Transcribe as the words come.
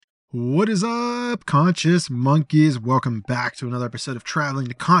What is up, conscious monkeys? Welcome back to another episode of Traveling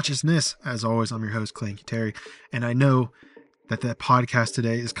to Consciousness. As always, I'm your host, Clanky Terry, and I know that podcast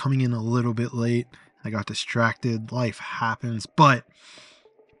today is coming in a little bit late. I got distracted. Life happens. But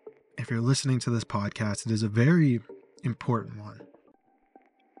if you're listening to this podcast, it is a very important one.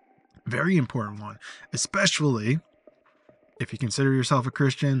 Very important one, especially if you consider yourself a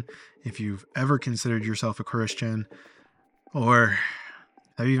Christian, if you've ever considered yourself a Christian, or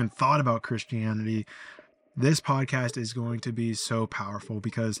have even thought about Christianity. This podcast is going to be so powerful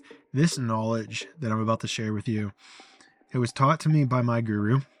because this knowledge that I'm about to share with you, it was taught to me by my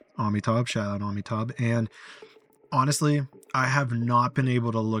guru, Amitabh. Shout out Amitabh. And honestly, I have not been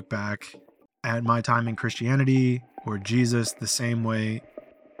able to look back at my time in Christianity or Jesus the same way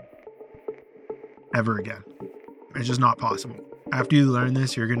ever again. It's just not possible. After you learn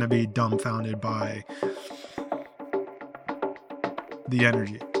this, you're going to be dumbfounded by the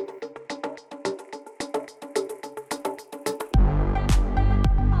energy.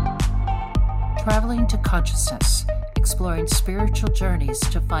 Traveling to Consciousness, exploring spiritual journeys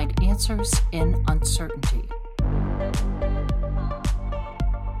to find answers in uncertainty.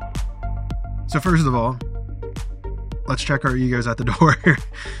 So first of all, let's check our egos at the door.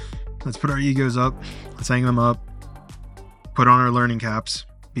 Let's put our egos up. Let's hang them up. Put on our learning caps,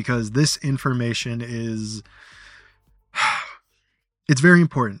 because this information is... It's very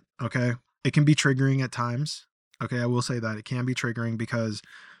important, okay? It can be triggering at times, okay? I will say that. It can be triggering because,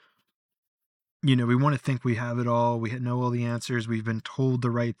 we want to think we have it all. We know all the answers. We've been told the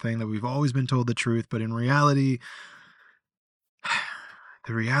right thing, that we've always been told the truth. But in reality,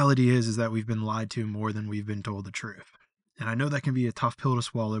 the reality is that we've been lied to more than we've been told the truth. And I know that can be a tough pill to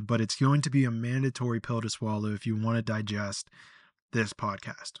swallow, but it's going to be a mandatory pill to swallow if you want to digest this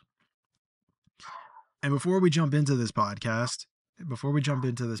podcast. And before we jump into this podcast,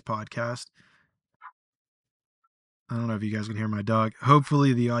 I don't know if you guys can hear my dog.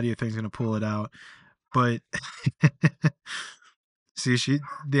 Hopefully the audio thing's going to pull it out. But see,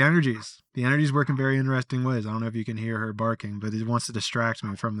 the energy's working very interesting ways. I don't know if you can hear her barking, but it wants to distract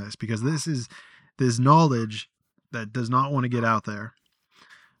me from this, because this is this knowledge that does not want to get out there.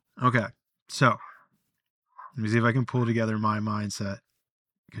 Okay, so let me see if I can pull together my mindset,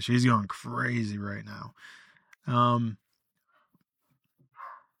 because she's going crazy right now.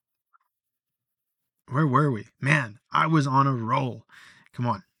 Where were we? Man, I was on a roll. Come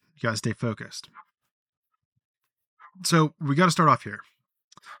on, you gotta stay focused. So we got to start off here.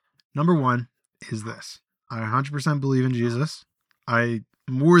 Number one is this. I 100% believe in Jesus. I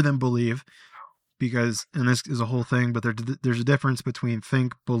more than believe, because, and this is a whole thing, but there's a difference between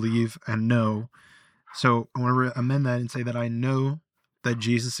think, believe, and know. So I want to amend that and say that I know that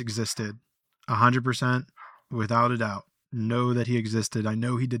Jesus existed 100% without a doubt. Know that he existed. I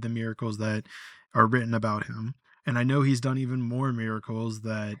know he did the miracles that are written about him. And I know he's done even more miracles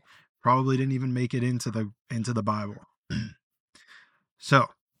that probably didn't even make it into the Bible. So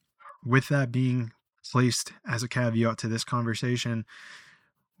with that being placed as a caveat to this conversation,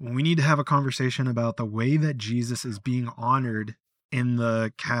 we need to have a conversation about the way that Jesus is being honored in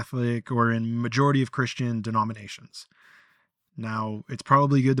the Catholic or in majority of Christian denominations. Now, it's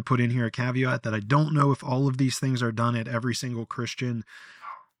probably good to put in here a caveat that I don't know if all of these things are done at every single Christian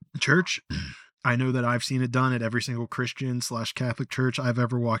church. I know that I've seen it done at every single Christian/Catholic church I've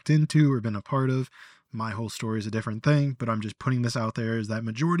ever walked into or been a part of. My whole story is a different thing, but I'm just putting this out there, is that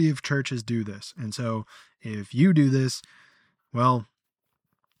majority of churches do this. And so if you do this, well,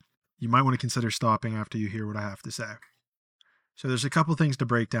 you might want to consider stopping after you hear what I have to say. So there's a couple things to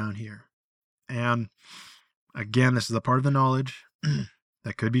break down here. And again, this is a part of the knowledge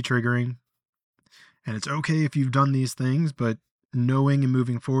that could be triggering. And it's okay if you've done these things, but knowing and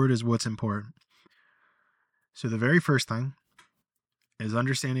moving forward is what's important. So the very first thing is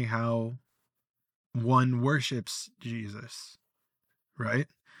understanding how one worships Jesus, right?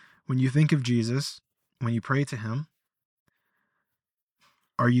 When you think of Jesus, when you pray to him,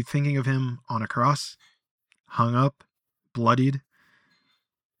 are you thinking of him on a cross, hung up, bloodied,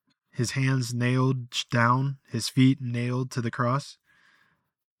 his hands nailed down, his feet nailed to the cross,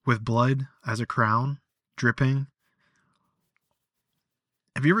 with blood as a crown, dripping?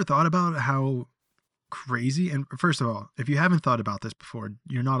 Have you ever thought about how crazy? And first of all, if you haven't thought about this before,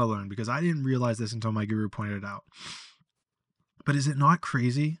 you're not alone, because I didn't realize this until my guru pointed it out. But is it not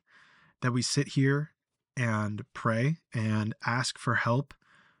crazy that we sit here and pray and ask for help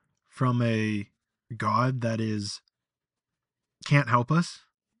from a God that can't help us?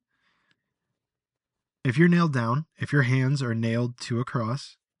 If you're nailed down, if your hands are nailed to a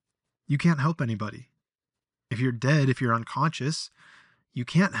cross, you can't help anybody. If you're dead, if you're unconscious, You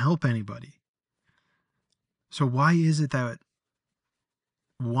can't help anybody. So why is it that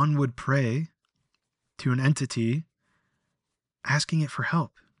one would pray to an entity asking it for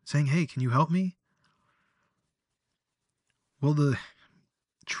help, saying, hey, can you help me? Well, the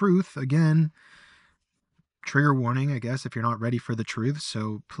truth, again, trigger warning, I guess, if you're not ready for the truth.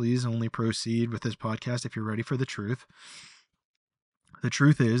 So please only proceed with this podcast if you're ready for the truth. The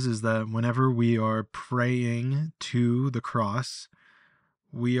truth is that whenever we are praying to the cross,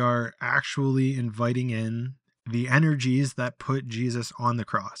 we are actually inviting in the energies that put Jesus on the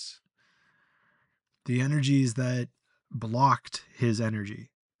cross. The energies that blocked his energy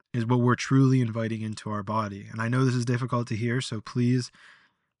is what we're truly inviting into our body. And I know this is difficult to hear, so please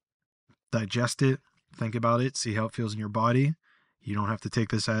digest it, think about it, see how it feels in your body. You don't have to take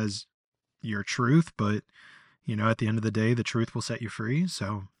this as your truth, but at the end of the day, the truth will set you free.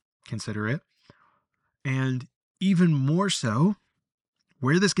 So consider it. And even more so,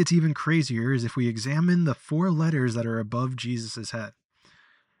 where this gets even crazier is if we examine the 4 letters that are above Jesus's head.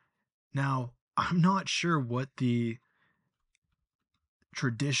 Now, I'm not sure what the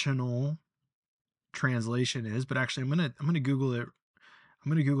traditional translation is, but actually I'm going to Google it. I'm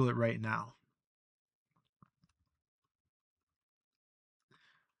going to Google it right now.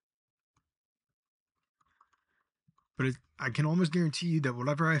 But I can almost guarantee you that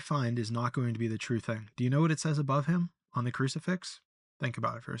whatever I find is not going to be the true thing. Do you know what it says above him on the crucifix? Think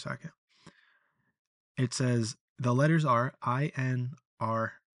about it for a second. It says the letters are INRI.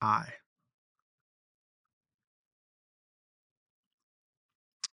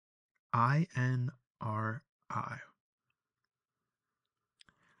 INRI.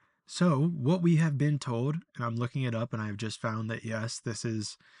 So what we have been told, and I'm looking it up and I've just found that yes, this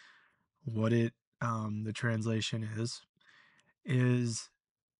is what the translation is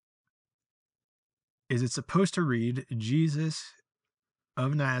it's supposed to read Jesus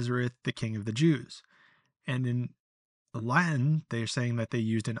of Nazareth, the King of the Jews. And in Latin, they're saying that they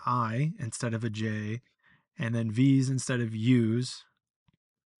used an I instead of a J, and then V's instead of U's.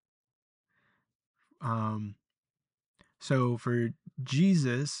 So for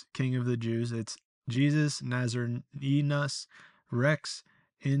Jesus, King of the Jews, it's Jesus Nazarenus Rex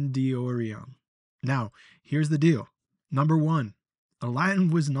Indiorium. Now, here's the deal. Number 1, the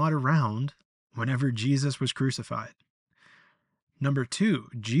Latin was not around whenever Jesus was crucified. Number 2,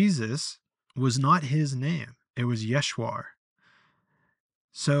 Jesus was not his name. It was Yeshua.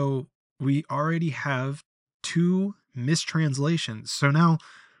 So we already have 2 mistranslations. So now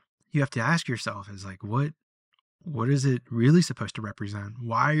you have to ask yourself, is like, what is it really supposed to represent?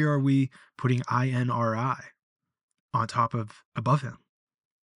 Why are we putting INRI on top of above him?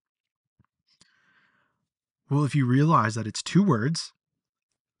 Well, if you realize that it's 2 words,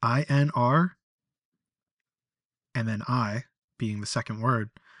 INR and then I being the second word,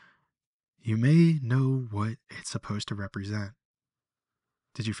 you may know what it's supposed to represent.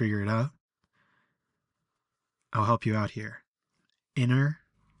 Did you figure it out? I'll help you out here. Inner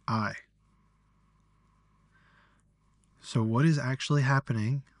eye. So what is actually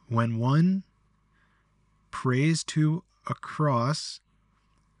happening when one prays to a cross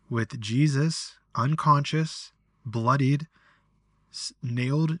with Jesus unconscious, bloodied,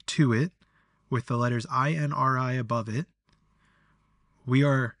 nailed to it with the letters INRI above it? We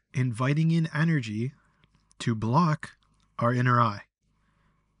are inviting in energy to block our inner eye.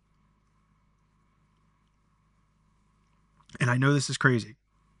 And I know this is crazy,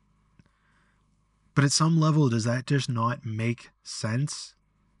 but at some level, does that just not make sense?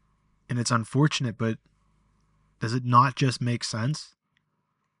 And it's unfortunate, but does it not just make sense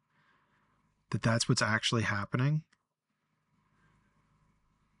that that's what's actually happening?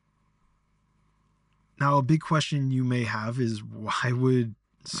 Now, a big question you may have is, why would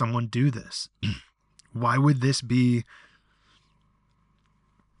someone do this? Why would this be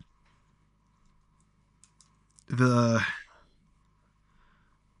the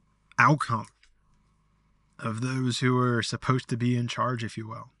outcome of those who are supposed to be in charge, if you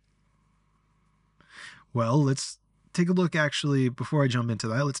will? Well, let's take a look, actually, before I jump into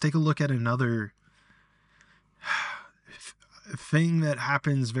that, let's take a look at another thing that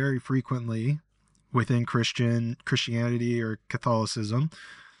happens very frequently within Christianity or Catholicism,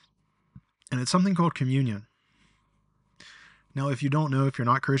 and it's something called communion. Now, if you don't know, if you're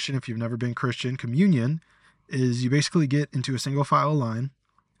not Christian, if you've never been Christian, communion is you basically get into a single file line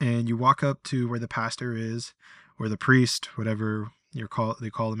and you walk up to where the pastor is, or the priest, whatever they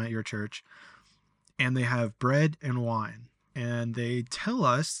call them at your church, and they have bread and wine. And they tell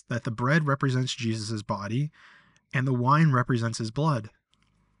us that the bread represents Jesus' body and the wine represents his blood.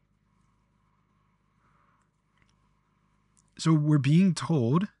 So we're being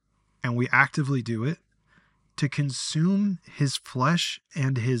told, and we actively do it, to consume his flesh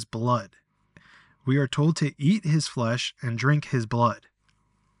and his blood. We are told to eat his flesh and drink his blood.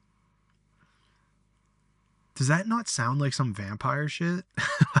 Does that not sound like some vampire shit?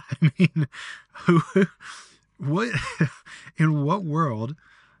 I mean, what, in what world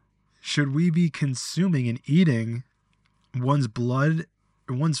should we be consuming and eating one's blood,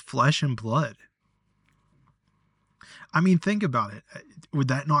 one's flesh and blood? I mean, think about it. Would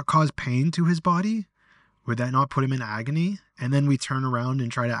that not cause pain to his body? Would that not put him in agony? And then we turn around and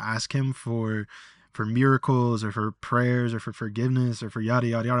try to ask him for miracles or for prayers or for forgiveness or for yada,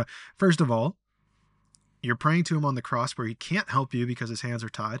 yada, yada. First of all, you're praying to him on the cross where he can't help you because his hands are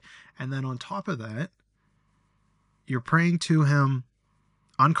tied. And then on top of that, you're praying to him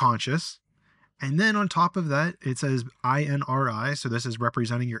unconscious. And then on top of that, it says INRI. So this is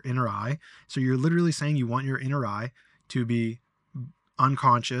representing your inner eye. So you're literally saying you want your inner eye to be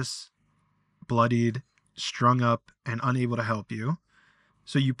unconscious, bloodied, strung up, and unable to help you.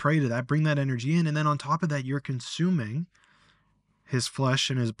 So you pray to that, bring that energy in. And then on top of that, you're consuming his flesh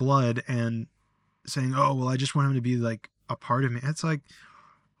and his blood and saying, oh, well, I just want him to be like a part of me. It's like,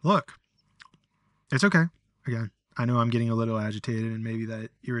 look, it's okay. Again, I know I'm getting a little agitated, and maybe that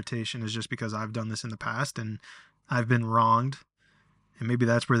irritation is just because I've done this in the past and I've been wronged. And maybe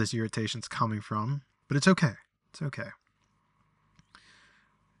that's where this irritation's coming from, but it's okay. It's okay.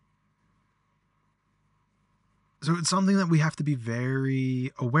 So it's something that we have to be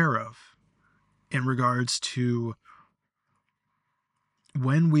very aware of in regards to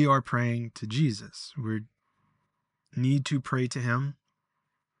when we are praying to Jesus. We need to pray to him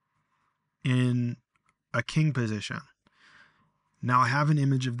in a king position. Now, I have an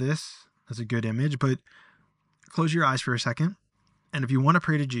image of this. That's a good image, but close your eyes for a second. And if you want to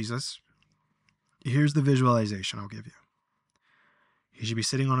pray to Jesus, here's the visualization I'll give you. He should be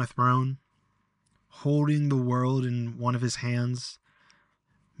sitting on a throne, holding the world in one of his hands.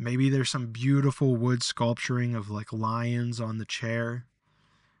 Maybe there's some beautiful wood sculpturing of like lions on the chair.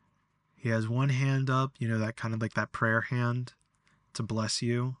 He has one hand up, that kind of like that prayer hand to bless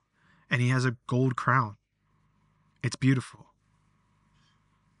you. And he has a gold crown. It's beautiful.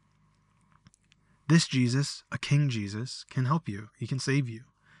 This Jesus, a King Jesus, can help you. He can save you.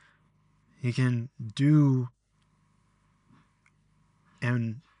 He can do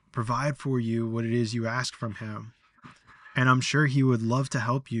and provide for you what it is you ask from him. And I'm sure he would love to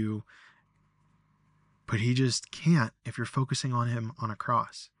help you, but he just can't if you're focusing on him on a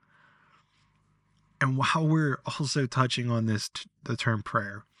cross. And while we're also touching on this, the term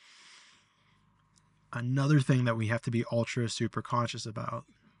prayer, another thing that we have to be ultra super conscious about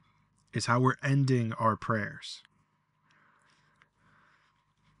is how we're ending our prayers.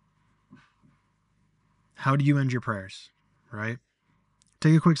 How do you end your prayers, right?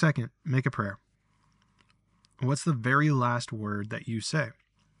 Take a quick second, make a prayer. What's the very last word that you say?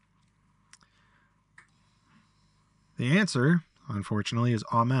 The answer, unfortunately, is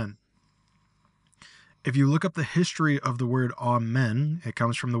Amen. If you look up the history of the word Amen, it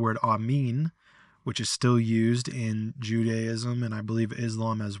comes from the word Amin, which is still used in Judaism and I believe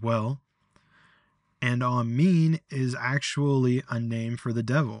Islam as well. And Amin is actually a name for the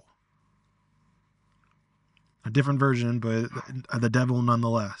devil. A different version, but the devil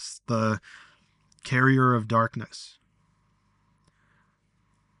nonetheless. The carrier of darkness.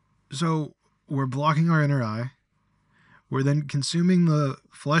 So we're blocking our inner eye. We're then consuming the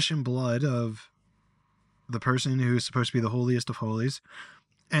flesh and blood of the person who is supposed to be the holiest of holies.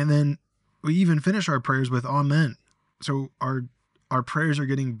 And then we even finish our prayers with Amen. So our prayers are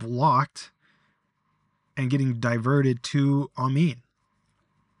getting blocked and getting diverted to Amen.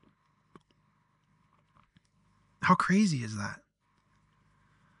 How crazy is that?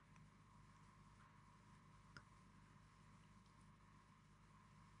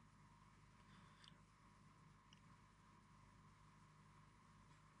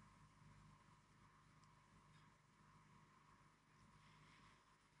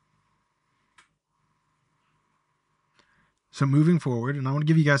 So moving forward, and I want to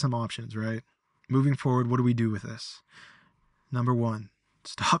give you guys some options, right? Moving forward, what do we do with this? Number one,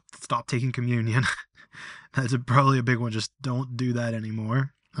 stop taking communion. That's probably a big one. Just don't do that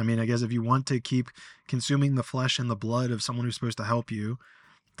anymore. I mean, I guess if you want to keep consuming the flesh and the blood of someone who's supposed to help you,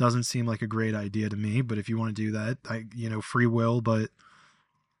 doesn't seem like a great idea to me. But if you want to do that, free will, but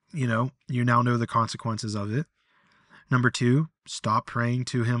you now know the consequences of it. Number two, stop praying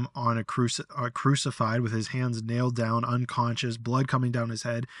to him on a crucified with his hands nailed down, unconscious, blood coming down his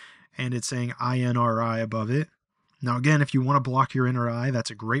head, and it's saying INRI above it. Now, again, if you want to block your inner eye,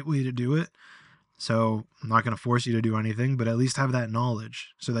 that's a great way to do it. So I'm not going to force you to do anything, but at least have that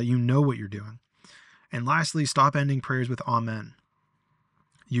knowledge so that you know what you're doing. And lastly, stop ending prayers with amen.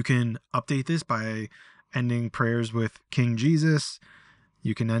 You can update this by ending prayers with King Jesus.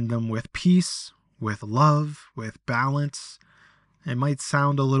 You can end them with peace, with love, with balance. It might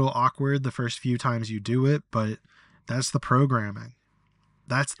sound a little awkward the first few times you do it, but that's the programming.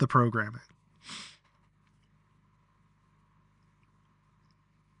 That's the programming.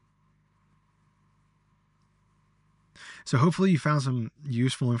 So hopefully you found some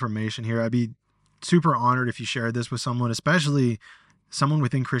useful information here. I'd be super honored if you shared this with someone, especially someone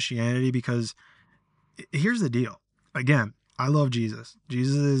within Christianity, because here's the deal. Again, I love Jesus.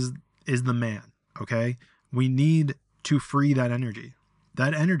 Jesus is the man, okay? We need to free that energy.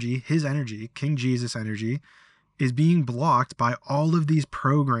 That energy, his energy, King Jesus energy, is being blocked by all of these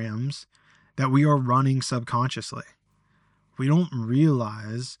programs that we are running subconsciously. We don't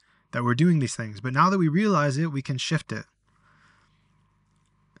realize that we're doing these things, but now that we realize it, we can shift it.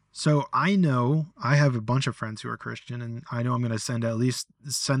 So I know I have a bunch of friends who are Christian, and I know I'm going to send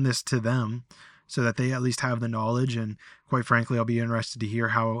this to them so that they at least have the knowledge. And quite frankly, I'll be interested to hear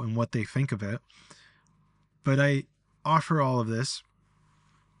how and what they think of it. But I offer all of this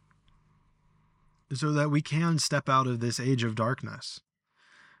so that we can step out of this age of darkness.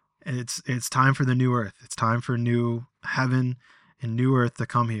 And it's time for the new earth. It's time for new heaven and new earth to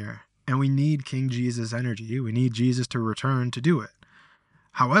come here. And we need King Jesus energy. We need Jesus to return to do it.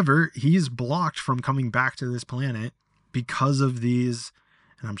 However, he's blocked from coming back to this planet because of these,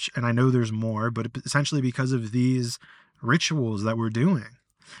 and I know there's more, but essentially because of these rituals that we're doing.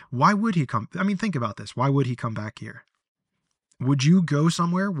 Why would he come? I mean, think about this. Why would he come back here? Would you go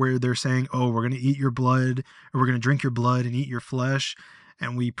somewhere where they're saying, oh, we're going to eat your blood, or we're going to drink your blood and eat your flesh,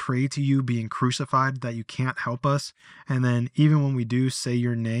 and we pray to you being crucified that you can't help us, and then even when we do say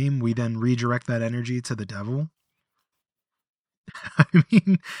your name, we then redirect that energy to the devil? I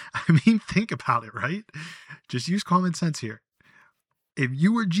mean, think about it, right? Just use common sense here. If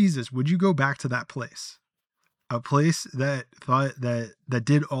you were Jesus, would you go back to that place? A place that thought that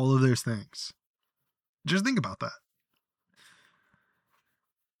did all of those things? Just think about that.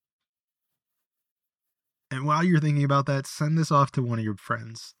 And while you're thinking about that, send this off to one of your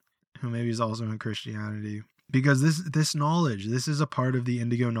friends who maybe is also in Christianity, because this knowledge, this is a part of the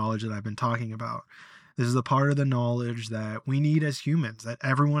Indigo knowledge that I've been talking about. This is a part of the knowledge that we need as humans, that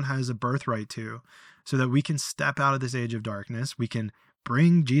everyone has a birthright to, so that we can step out of this age of darkness. We can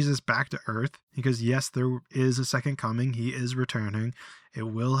bring Jesus back to earth, because yes, there is a second coming. He is returning. It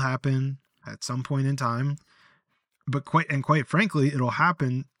will happen at some point in time, but quite frankly, it'll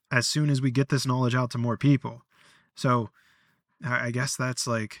happen as soon as we get this knowledge out to more people. So I guess that's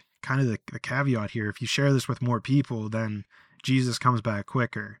like kind of the caveat here. If you share this with more people, then Jesus comes back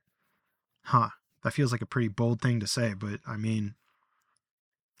quicker. That feels like a pretty bold thing to say, but I mean,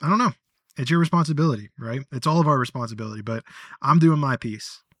 I don't know. It's your responsibility, right? It's all of our responsibility, but I'm doing my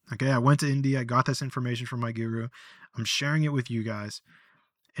piece. Okay. I went to India. I got this information from my guru. I'm sharing it with you guys.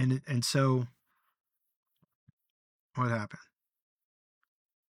 And so what happened?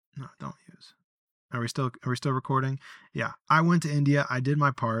 No, don't use. Are we still recording? Yeah. I went to India. I did my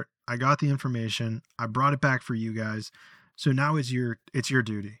part. I got the information. I brought it back for you guys. So now it's your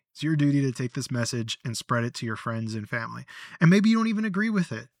duty. It's your duty to take this message and spread it to your friends and family. And maybe you don't even agree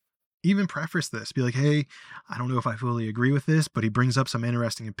with it. Even preface this. Be like, hey, I don't know if I fully agree with this, but he brings up some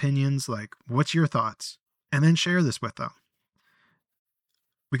interesting opinions. Like, what's your thoughts? And then share this with them.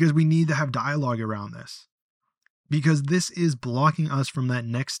 Because we need to have dialogue around this. Because this is blocking us from that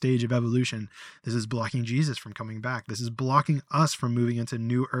next stage of evolution. This is blocking Jesus from coming back. This is blocking us from moving into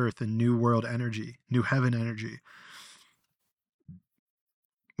new earth and new world energy, new heaven energy.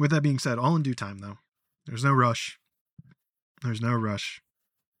 With that being said, all in due time, though. There's no rush. There's no rush.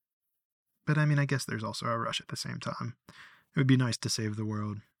 But I mean, I guess there's also a rush at the same time. It would be nice to save the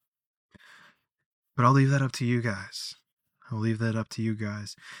world. But I'll leave that up to you guys.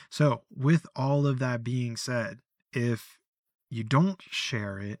 So, with all of that being said, if you don't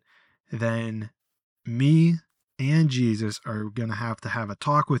share it, then me and Jesus are going to have a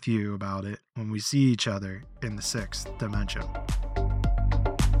talk with you about it when we see each other in the 6th dimension.